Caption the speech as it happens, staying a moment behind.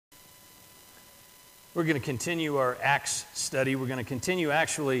We're going to continue our Acts study. We're going to continue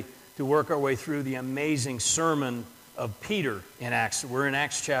actually to work our way through the amazing sermon of Peter in Acts. We're in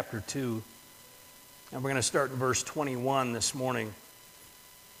Acts chapter 2, and we're going to start in verse 21 this morning,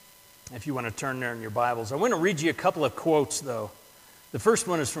 if you want to turn there in your Bibles. I want to read you a couple of quotes, though. The first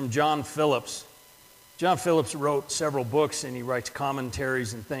one is from John Phillips. John Phillips wrote several books, and he writes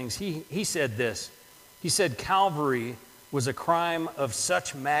commentaries and things. He said this. He said, Calvary was a crime of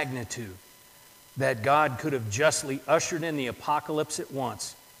such magnitude that God could have justly ushered in the apocalypse at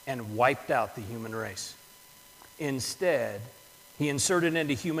once and wiped out the human race. Instead, he inserted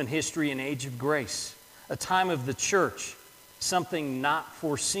into human history an age of grace, a time of the church, something not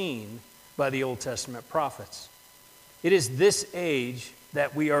foreseen by the Old Testament prophets. It is this age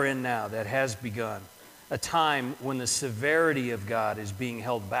that we are in now that has begun, a time when the severity of God is being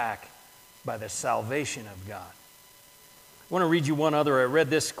held back by the salvation of God. I want to read you one other. I read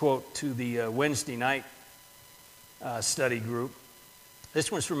this quote to the Wednesday night study group. This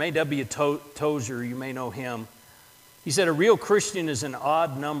one's from A.W. Tozer. You may know him. He said, a real Christian is an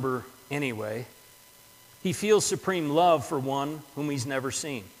odd number anyway. He feels supreme love for one whom he's never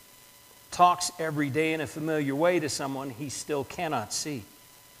seen. Talks every day in a familiar way to someone he still cannot see.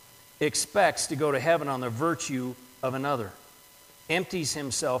 Expects to go to heaven on the virtue of another. Empties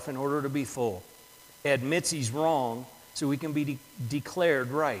himself in order to be full. Admits he's wrong so he can be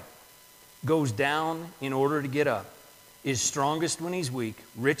declared right. Goes down in order to get up. Is strongest when he's weak.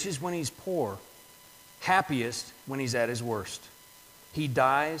 Richest when he's poor. Happiest when he's at his worst. He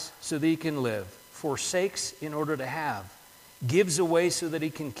dies so that he can live. Forsakes in order to have. Gives away so that he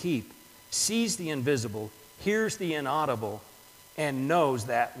can keep. Sees the invisible. Hears the inaudible. And knows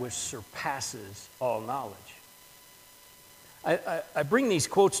that which surpasses all knowledge. I bring these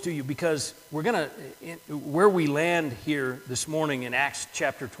quotes to you because we're going to, where we land here this morning in Acts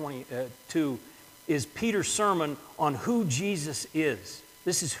chapter 22 is Peter's sermon on who Jesus is.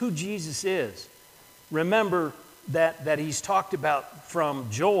 This is who Jesus is. Remember that he's talked about from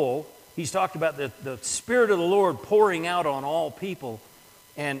Joel, he's talked about the Spirit of the Lord pouring out on all people,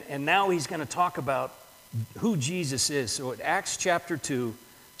 and now he's going to talk about who Jesus is. So at Acts chapter 2,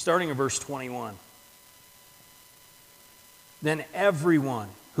 starting in verse 21. Then everyone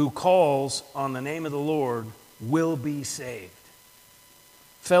who calls on the name of the Lord will be saved.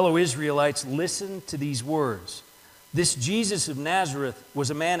 Fellow Israelites, listen to these words. This Jesus of Nazareth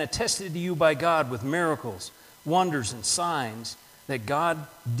was a man attested to you by God with miracles, wonders, and signs that God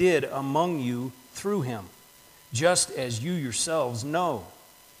did among you through him, just as you yourselves know.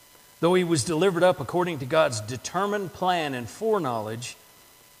 Though he was delivered up according to God's determined plan and foreknowledge,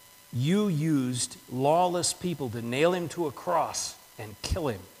 you used lawless people to nail him to a cross and kill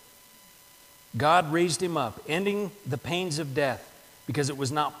him. God raised him up, ending the pains of death, because it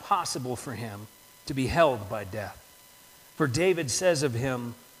was not possible for him to be held by death. For David says of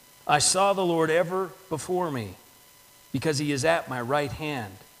him, I saw the Lord ever before me. Because he is at my right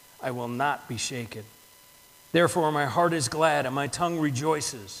hand, I will not be shaken. Therefore my heart is glad and my tongue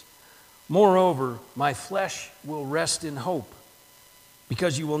rejoices. Moreover, my flesh will rest in hope,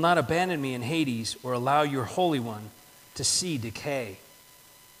 because you will not abandon me in Hades or allow your Holy One to see decay.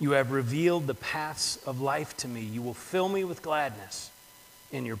 You have revealed the paths of life to me. You will fill me with gladness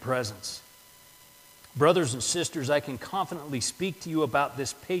in your presence. Brothers and sisters, I can confidently speak to you about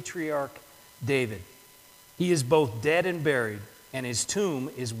this patriarch David. He is both dead and buried, and his tomb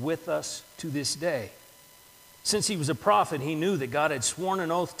is with us to this day. Since he was a prophet, he knew that God had sworn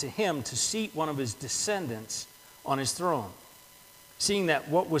an oath to him to seat one of his descendants on his throne. Seeing that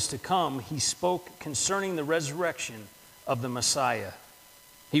what was to come, he spoke concerning the resurrection of the Messiah.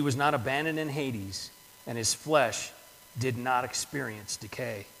 He was not abandoned in Hades, and his flesh did not experience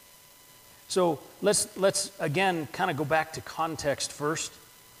decay. So let's again kind of go back to context first.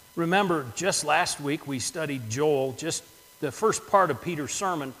 Remember, just last week we studied Joel, just the first part of Peter's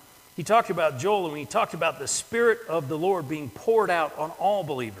sermon. He talked about Joel, and he talked about the Spirit of the Lord being poured out on all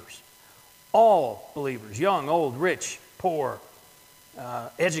believers. All believers, young, old, rich, poor,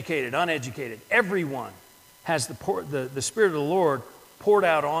 educated, uneducated, everyone has the Spirit of the Lord poured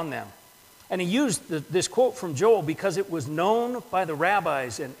out on them. And he used this quote from Joel because it was known by the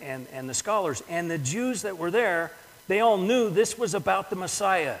rabbis and the scholars and the Jews that were there. They all knew this was about the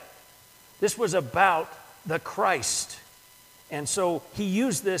Messiah. This was about the Christ. And so he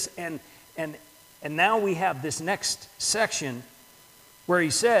used this, and now we have this next section where he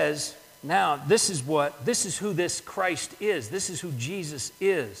says, now, this is who this Christ is. This is who Jesus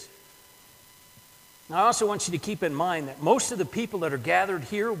is. Now, I also want you to keep in mind that most of the people that are gathered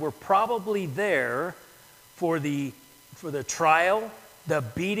here were probably there for the trial the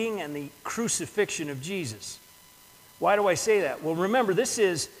beating and the crucifixion of Jesus. Why do I say that? Well, remember, this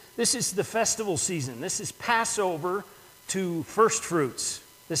is the festival season. This is Passover to first fruits.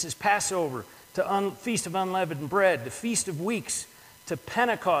 This is Passover to Feast of Unleavened Bread, to Feast of Weeks, to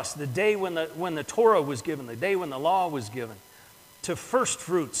Pentecost, the day when the Torah was given, the day when the law was given, to first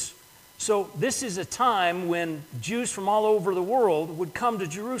fruits. So this is a time when Jews from all over the world would come to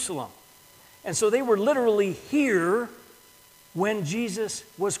Jerusalem. And so they were literally here when Jesus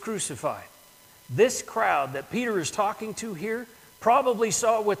was crucified. This crowd that Peter is talking to here probably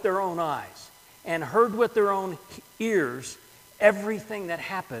saw with their own eyes and heard with their own ears everything that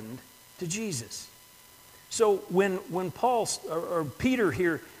happened to Jesus. So when Paul or Peter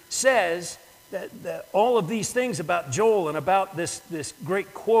here says that all of these things about Joel and about this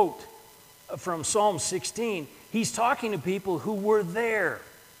great quote from Psalm 16, he's talking to people who were there.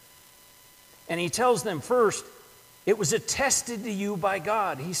 And he tells them first, it was attested to you by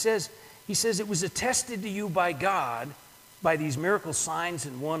God. He says it was attested to you by God by these miracle signs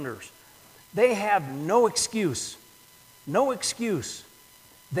and wonders. They have no excuse. No excuse.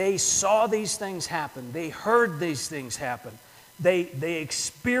 They saw these things happen. They heard these things happen. They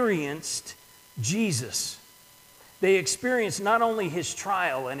experienced Jesus. They experienced not only his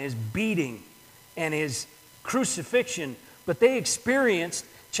trial and his beating and his crucifixion, but they experienced,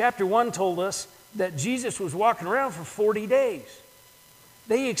 chapter 1 told us, that Jesus was walking around for 40 days.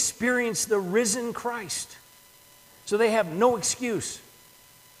 They experienced the risen Christ. So they have no excuse.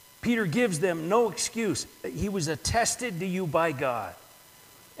 Peter gives them no excuse. He was attested to you by God.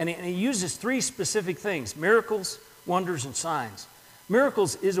 And he uses three specific things: miracles, wonders, and signs.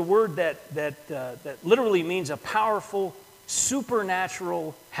 Miracles is a word that literally means a powerful,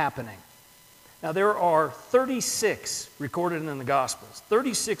 supernatural happening. Now, there are 36 recorded in the Gospels,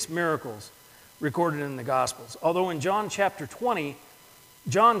 36 miracles recorded in the Gospels. Although in John chapter 20,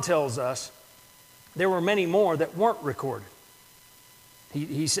 John tells us there were many more that weren't recorded.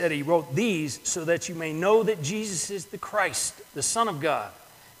 He said he wrote these so that you may know that Jesus is the Christ, the Son of God,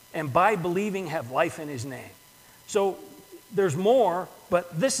 and by believing have life in his name. So there's more,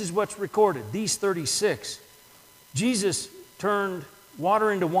 but this is what's recorded, these 36. Jesus turned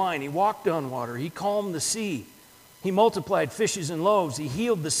water into wine. He walked on water. He calmed the sea. He multiplied fishes and loaves. He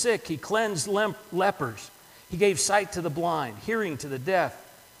healed the sick. He cleansed lepers. He gave sight to the blind, hearing to the deaf.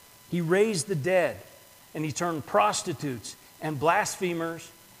 He raised the dead, and he turned prostitutes and blasphemers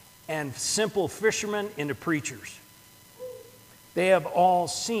and simple fishermen into preachers. They have all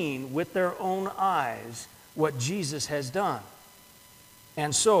seen with their own eyes what Jesus has done.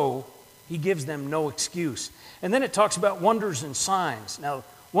 And so he gives them no excuse. And then it talks about wonders and signs. Now,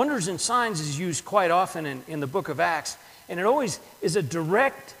 wonders and signs is used quite often in the book of Acts, and it always is a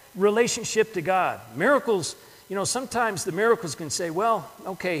direct relationship to God. Miracles, sometimes the miracles can say, well,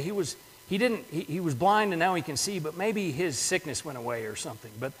 okay, he was blind and now he can see, but maybe his sickness went away or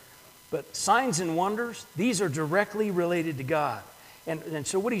something. But signs and wonders, these are directly related to God. And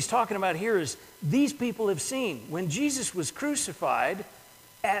so what he's talking about here is these people have seen. When Jesus was crucified,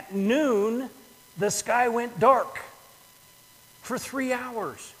 at noon, the sky went dark for 3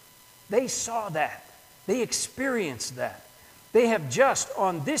 hours. They saw that. They experienced that. They have just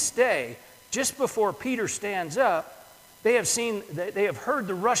on this day, just before Peter stands up, they have heard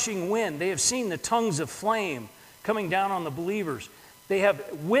the rushing wind. They have seen the tongues of flame coming down on the believers. They have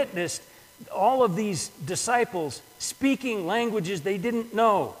witnessed all of these disciples speaking languages they didn't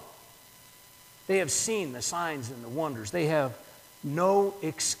know. They have seen the signs and the wonders. They have no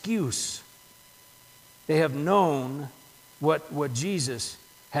excuse. They have known what Jesus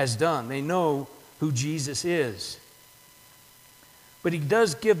has done. They know who Jesus is. But he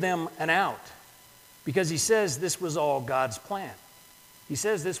does give them an out, because he says this was all God's plan. He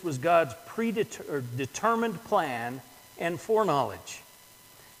says this was God's determined plan and foreknowledge.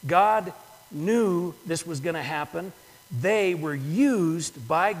 God knew this was going to happen. They were used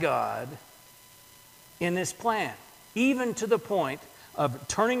by God in this plan, even to the point of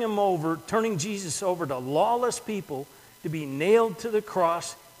turning Jesus over to lawless people to be nailed to the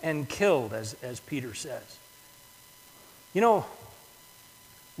cross and killed, as Peter says.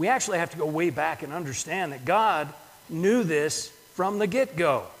 We actually have to go way back and understand that God knew this from the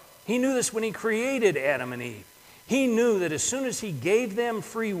get-go. He knew this when he created Adam and Eve. He knew that as soon as he gave them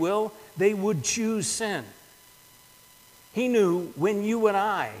free will, they would choose sin. He knew when you and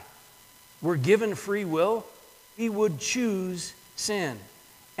I were given free will, we would choose sin.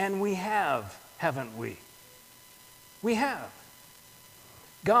 And we have, haven't we? We have.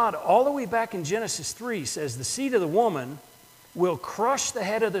 God, all the way back in Genesis 3, says the seed of the woman will crush the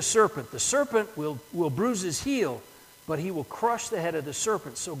head of the serpent. The serpent will bruise his heel, but he will crush the head of the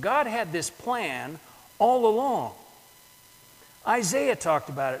serpent. So God had this plan all along. Isaiah talked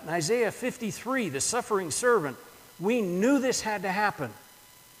about it. In Isaiah 53, the suffering servant, we knew this had to happen.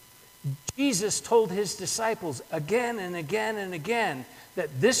 Jesus told his disciples again and again and again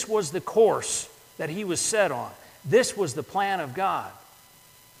that this was the course that he was set on. This was the plan of God.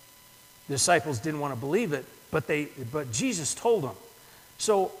 The disciples didn't want to believe it, but Jesus told them.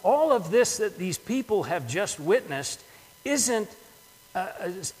 So all of this that these people have just witnessed isn't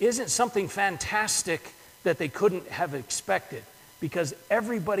something fantastic that they couldn't have expected, because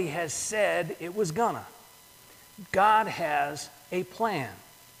everybody has said it was gonna. God has a plan,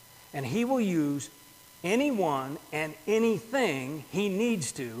 and he will use anyone and anything he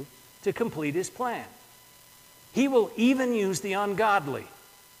needs to complete his plan. He will even use the ungodly.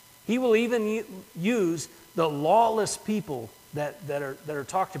 He will even use the lawless people that are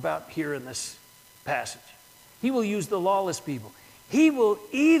talked about here in this passage. He will use the lawless people. He will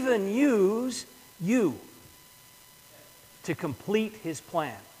even use you to complete his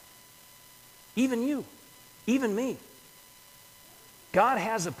plan. Even you, even me. God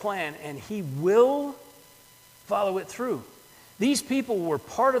has a plan, and he will follow it through. These people were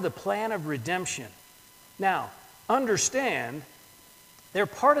part of the plan of redemption. Now, understand, they're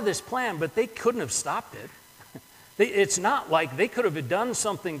part of this plan, but they couldn't have stopped it. It's not like they could have done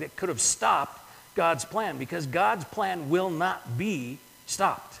something that could have stopped God's plan, because God's plan will not be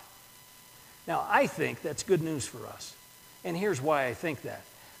stopped. Now, I think that's good news for us. And here's why I think that.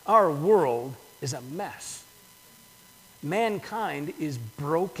 Our world is a mess. Mankind is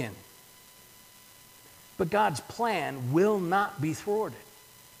broken. But God's plan will not be thwarted.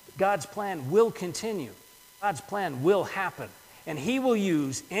 God's plan will continue. God's plan will happen. And he will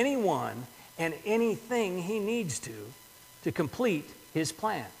use anyone and anything he needs to complete his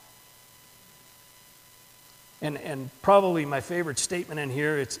plan. And probably my favorite statement in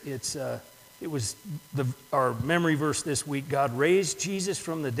here, it was our memory verse this week. God raised Jesus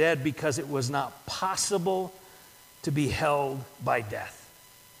from the dead because it was not possible to be held by death.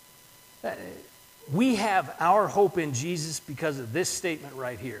 We have our hope in Jesus because of this statement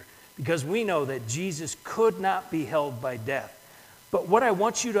right here, because we know that Jesus could not be held by death. But what I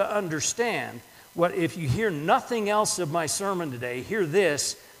want you to understand, if you hear nothing else of my sermon today, hear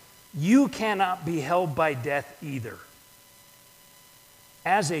this: you cannot be held by death either.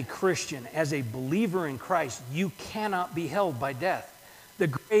 As a Christian, as a believer in Christ, you cannot be held by death. The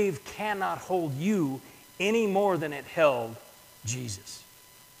grave cannot hold you any more than it held Jesus.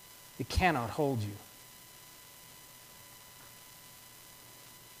 It cannot hold you.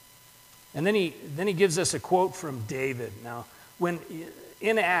 And then he gives us a quote from David. Now, when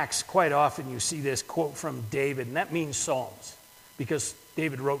in Acts, quite often you see this quote from David, and that means Psalms, because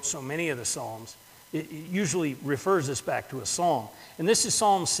David wrote so many of the Psalms. It usually refers us back to a psalm. And this is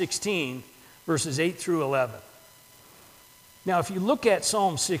Psalm 16, verses 8 through 11. Now, if you look at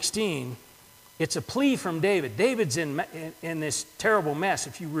Psalm 16, it's a plea from David. David's in this terrible mess.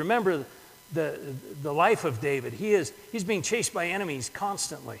 If you remember the life of David, he's being chased by enemies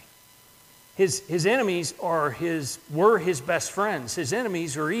constantly. His enemies were his best friends. His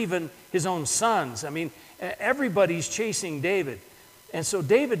enemies are even his own sons. I mean, everybody's chasing David. And so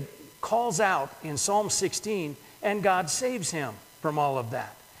David calls out in Psalm 16, and God saves him from all of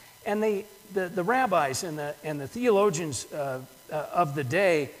that. And the rabbis and the theologians of the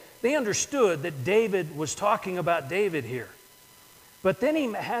day, they understood that David was talking about David here. But then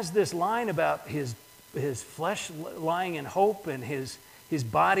he has this line about his flesh lying in hope and his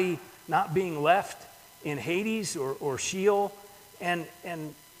body not being left in Hades or Sheol. And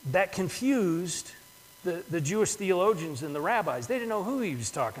that confused the Jewish theologians and the rabbis. They didn't know who he was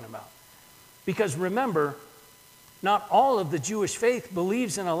talking about. Because remember, not all of the Jewish faith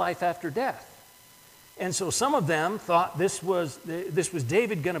believes in a life after death. And so some of them thought this was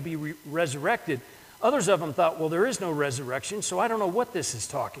David going to be resurrected. Others of them thought, well, there is no resurrection, so I don't know what this is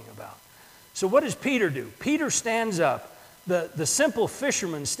talking about. So what does Peter do? Peter stands up. The simple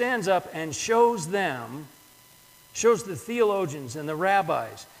fisherman stands up and shows the theologians and the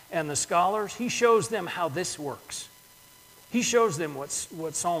rabbis and the scholars, he shows them how this works. He shows them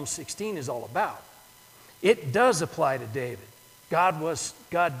what Psalm 16 is all about. It does apply to David.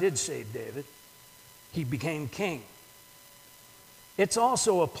 God did save David. He became king. It's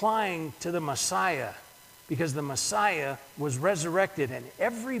also applying to the Messiah, because the Messiah was resurrected, and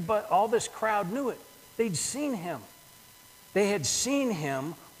all this crowd knew it. They'd seen him. They had seen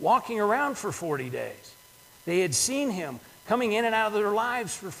him walking around for 40 days. They had seen him coming in and out of their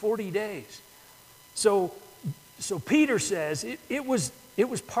lives for 40 days. So Peter says it was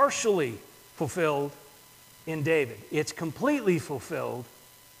partially fulfilled in David. It's completely fulfilled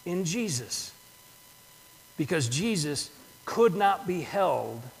in Jesus, because Jesus could not be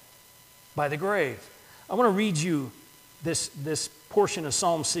held by the grave. I want to read you this portion of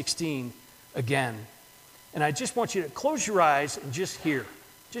Psalm 16 again. And I just want you to close your eyes and just hear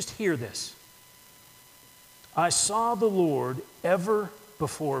this. I saw the Lord ever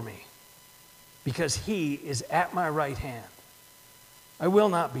before me, because he is at my right hand. I will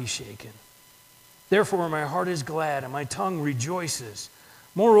not be shaken. Therefore my heart is glad and my tongue rejoices.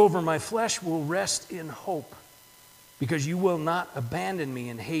 Moreover, my flesh will rest in hope, because you will not abandon me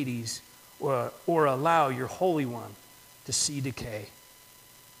in Hades, or allow your Holy One to see decay.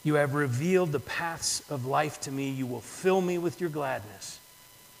 You have revealed the paths of life to me. You will fill me with your gladness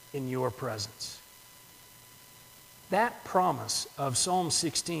in your presence. That promise of Psalm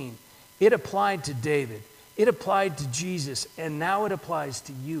 16, it applied to David, it applied to Jesus, and now it applies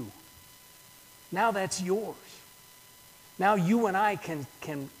to you. Now that's yours. Now you and I can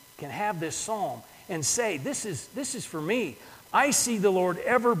have this psalm and say, this is for me. I see the Lord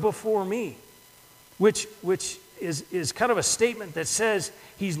ever before me, which is kind of a statement that says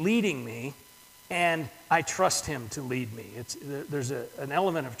he's leading me and I trust him to lead me. There's an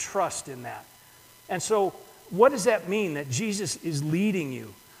element of trust in that. And so what does that mean, that Jesus is leading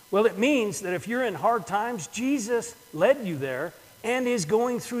you? Well, it means that if you're in hard times, Jesus led you there and is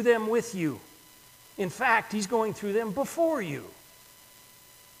going through them with you. In fact, he's going through them before you.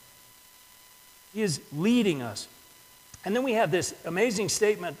 He is leading us. And then we have this amazing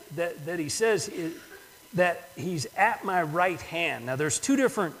statement that he says that he's at my right hand. Now, there's two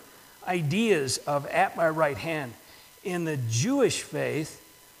different ideas of at my right hand. In the Jewish faith,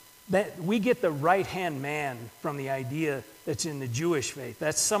 that we get the right-hand man from the idea that's in the Jewish faith.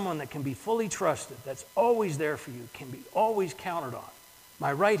 That's someone that can be fully trusted, that's always there for you, can be always counted on.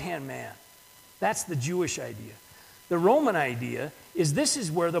 My right-hand man. That's the Jewish idea. The Roman idea is this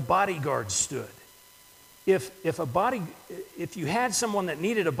is where the bodyguard stood. If you had someone that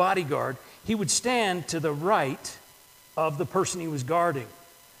needed a bodyguard, he would stand to the right of the person he was guarding,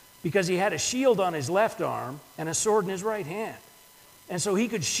 because he had a shield on his left arm and a sword in his right hand. And so he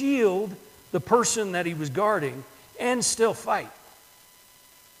could shield the person that he was guarding and still fight.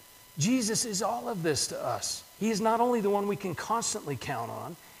 Jesus is all of this to us. He is not only the one we can constantly count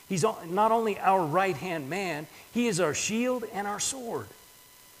on, he's not only our right-hand man, he is our shield and our sword.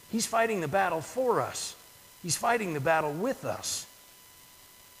 He's fighting the battle for us. He's fighting the battle with us.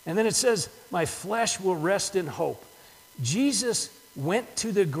 And then it says, my flesh will rest in hope. Jesus went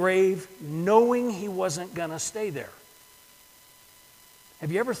to the grave knowing he wasn't going to stay there.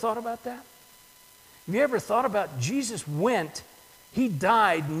 Have you ever thought about that? Have you ever thought about Jesus he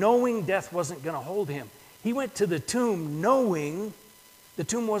died knowing death wasn't going to hold him. He went to the tomb knowing the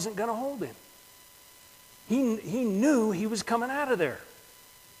tomb wasn't going to hold him. He knew he was coming out of there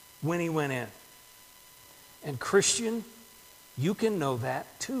when he went in. And Christian, you can know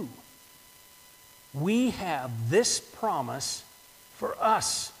that too. We have this promise for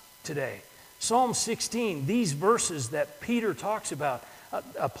us today. Psalm 16, these verses that Peter talks about,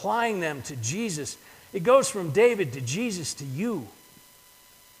 applying them to Jesus, it goes from David to Jesus to you.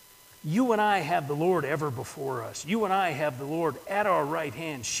 You and I have the Lord ever before us. You and I have the Lord at our right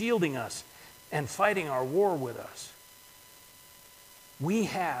hand, shielding us and fighting our war with us. We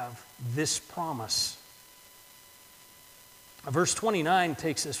have this promise. Verse 29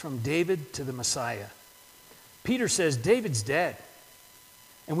 takes us from David to the Messiah. Peter says, David's dead.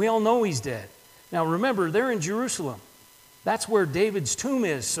 And we all know he's dead. Now remember, they're in Jerusalem. That's where David's tomb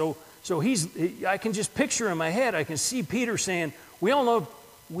is. So I can just picture in my head, I can see Peter saying, we all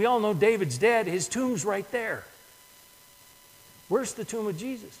know David's dead. His tomb's right there. Where's the tomb of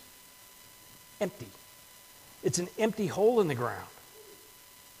Jesus? Empty. It's an empty hole in the ground.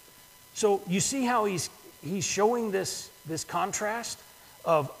 So you see how he's showing this contrast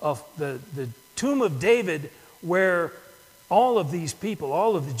of the tomb of David, where all of these people,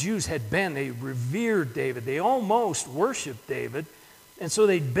 all of the Jews had been. They revered David. They almost worshiped David. And so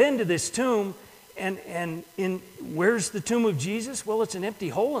they'd been to this tomb, and where's the tomb of Jesus? Well, it's an empty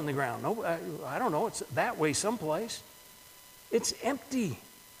hole in the ground. No, I don't know. It's that way someplace. It's empty.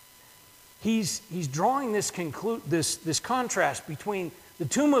 He's drawing this contrast between the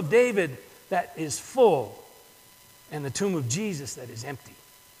tomb of David that is full and the tomb of Jesus that is empty.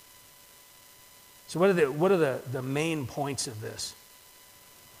 So what are the main points of this?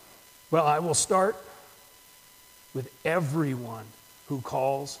 Well, I will start with everyone who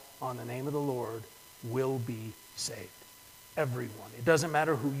calls on the name of the Lord will be saved. Everyone. It doesn't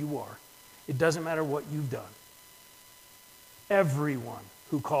matter who you are. It doesn't matter what you've done. Everyone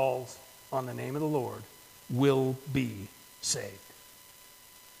who calls on the name of the Lord will be saved.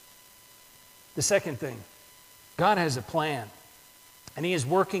 The second thing, God has a plan, and He is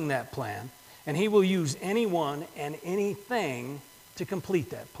working that plan, and He will use anyone and anything to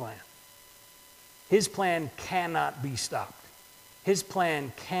complete that plan. His plan cannot be stopped. His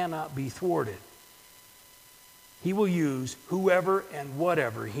plan cannot be thwarted. He will use whoever and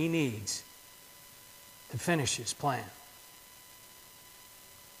whatever He needs to finish His plan.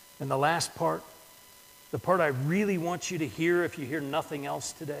 And the last part, the part I really want you to hear if you hear nothing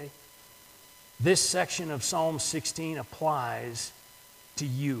else today, this section of Psalm 16 applies to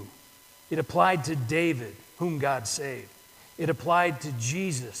you. It applied to David, whom God saved. It applied to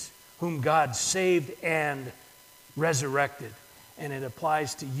Jesus, whom God saved and resurrected. And it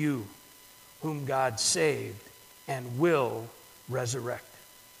applies to you, whom God saved and will resurrect.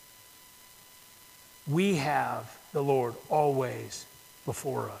 We have the Lord always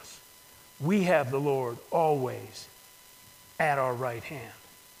before us. We have the Lord always at our right hand.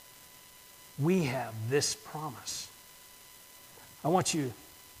 We have this promise. I want you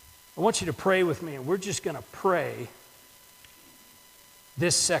to pray with me, and we're just going to pray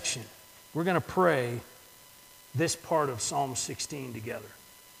this section. We're going to pray this part of Psalm 16 together.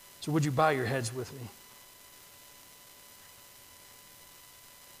 So would you bow your heads with me?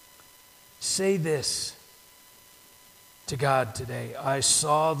 Say this to God today. I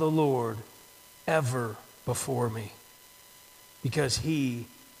saw the Lord ever before me. Because He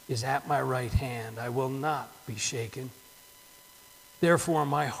is at my right hand, I will not be shaken. Therefore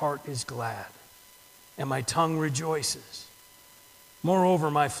my heart is glad, and my tongue rejoices.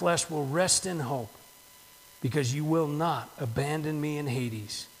 Moreover, my flesh will rest in hope, because you will not abandon me in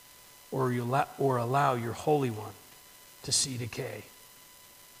Hades, or allow your Holy One to see decay.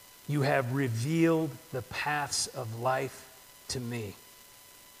 You have revealed the paths of life to me.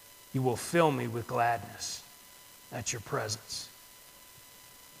 You will fill me with gladness at your presence.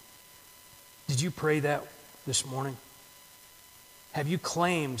 Did you pray that this morning? Have you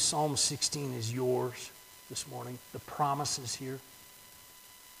claimed Psalm 16 as yours this morning? The promise is here.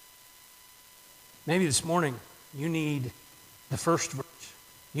 Maybe this morning you need the first verse.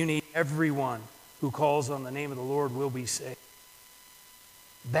 You need everyone who calls on the name of the Lord will be saved.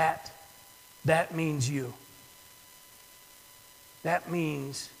 That means you. That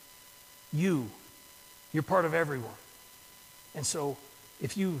means you. You're part of everyone. And so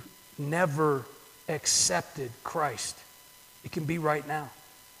if you never accepted Christ, it can be right now.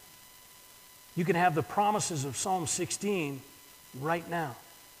 You can have the promises of Psalm 16 right now.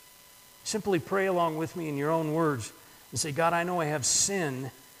 Simply pray along with me in your own words and say, God, I know I have sin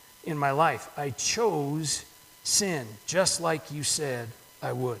in my life. I chose sin, just like you said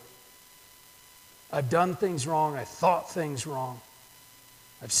I would. I've done things wrong. I thought things wrong.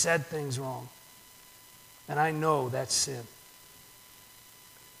 I've said things wrong. And I know that's sin.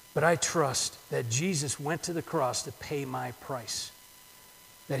 But I trust that Jesus went to the cross to pay my price.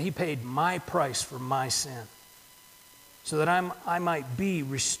 That He paid my price for my sin. So that I might be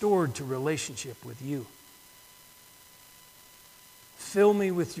restored to relationship with you. Fill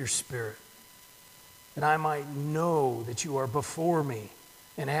me with your Spirit. That I might know that you are before me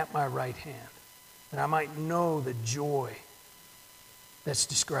and at my right hand. That I might know the joy that's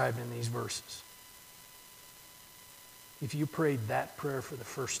described in these verses. If you prayed that prayer for the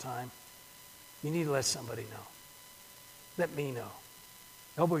first time, you need to let somebody know. Let me know.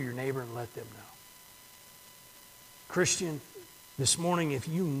 Elbow your neighbor and let them know. Christian, this morning, if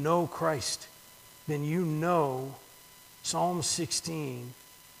you know Christ, then you know Psalm 16,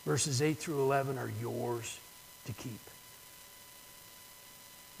 verses 8 through 11 are yours to keep.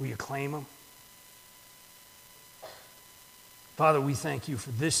 Will you claim them? Father, we thank you for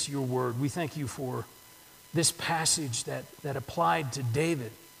this, your word. We thank you for this passage that applied to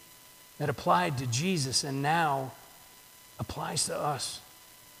David, that applied to Jesus, and now applies to us.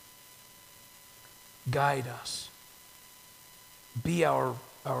 Guide us. Be our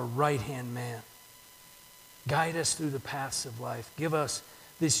right-hand man. Guide us through the paths of life. Give us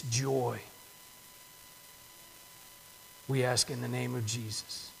this joy. We ask in the name of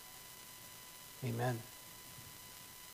Jesus. Amen.